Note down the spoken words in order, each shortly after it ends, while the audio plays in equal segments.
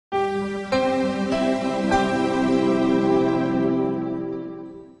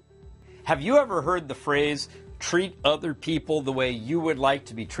Have you ever heard the phrase, treat other people the way you would like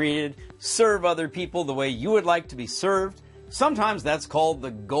to be treated, serve other people the way you would like to be served? Sometimes that's called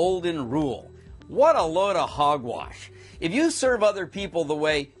the golden rule. What a load of hogwash. If you serve other people the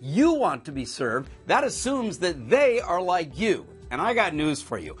way you want to be served, that assumes that they are like you. And I got news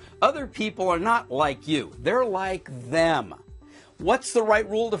for you. Other people are not like you. They're like them. What's the right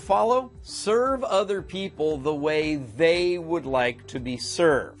rule to follow? Serve other people the way they would like to be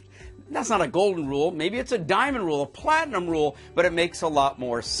served. That's not a golden rule. Maybe it's a diamond rule, a platinum rule, but it makes a lot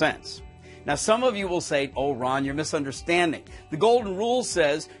more sense. Now, some of you will say, oh, Ron, you're misunderstanding. The golden rule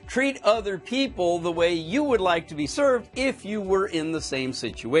says, treat other people the way you would like to be served if you were in the same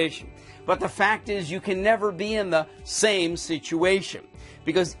situation. But the fact is, you can never be in the same situation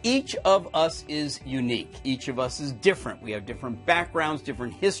because each of us is unique. Each of us is different. We have different backgrounds,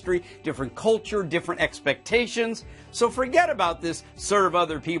 different history, different culture, different expectations. So forget about this, serve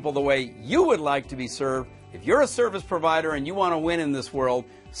other people the way you would like to be served. If you're a service provider and you want to win in this world,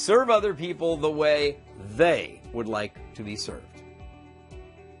 serve other people the way they would like to be served.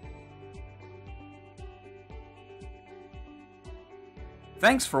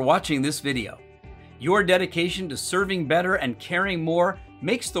 Thanks for watching this video. Your dedication to serving better and caring more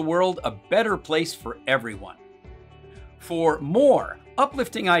makes the world a better place for everyone. For more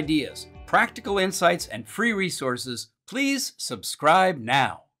uplifting ideas, practical insights, and free resources, please subscribe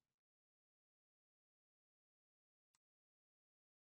now.